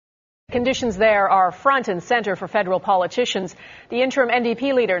Conditions there are front and center for federal politicians. The interim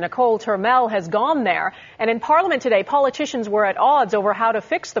NDP leader, Nicole Turmel, has gone there. And in Parliament today, politicians were at odds over how to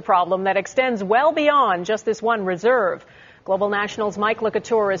fix the problem that extends well beyond just this one reserve. Global National's Mike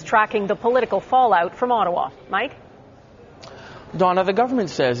Lecouture is tracking the political fallout from Ottawa. Mike? Donna, the government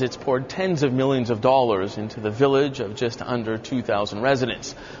says it's poured tens of millions of dollars into the village of just under 2,000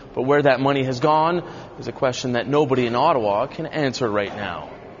 residents. But where that money has gone is a question that nobody in Ottawa can answer right now.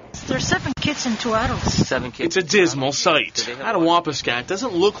 There's 7 kids and 2 adults. 7 kids. It's a dismal sight. Attawapiskat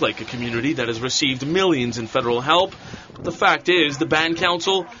doesn't look like a community that has received millions in federal help. But the fact is, the Band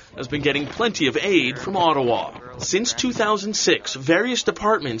Council has been getting plenty of aid from Ottawa. Since 2006, various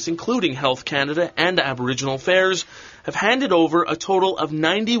departments, including Health Canada and Aboriginal Affairs, have handed over a total of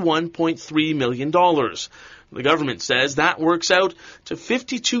 $91.3 million. The government says that works out to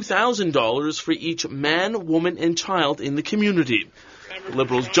 $52,000 for each man, woman, and child in the community. The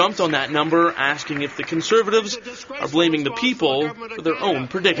Liberals jumped on that number, asking if the Conservatives are blaming the people for their own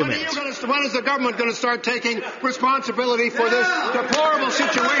predicament. When is the government going to start taking responsibility for this deplorable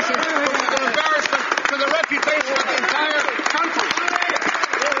situation, which is an embarrassment to the reputation of the entire country?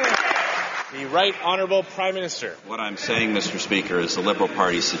 The Right Honourable Prime Minister. What I'm saying, Mr. Speaker, is the Liberal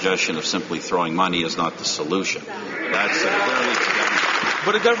Party's suggestion of simply throwing money is not the solution. That's clearly...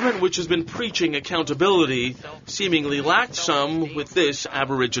 But a government which has been preaching accountability seemingly lacked some with this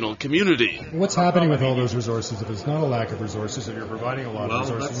Aboriginal community. What's happening with all those resources? If it's not a lack of resources, if you're providing a lot of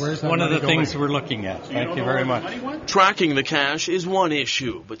resources, where's that one money of the going? things we're looking at. Thank you very much. Tracking the cash is one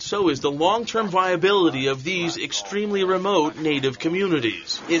issue, but so is the long-term viability of these extremely remote Native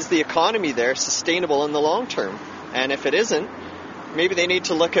communities. Is the economy there sustainable in the long term? And if it isn't, maybe they need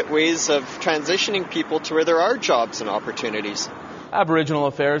to look at ways of transitioning people to where there are jobs and opportunities. Aboriginal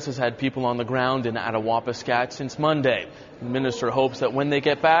Affairs has had people on the ground in Attawapiskat since Monday. The minister hopes that when they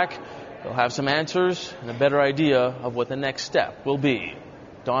get back, they'll have some answers and a better idea of what the next step will be.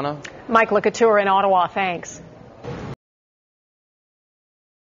 Donna? Mike Lecouture in Ottawa, thanks.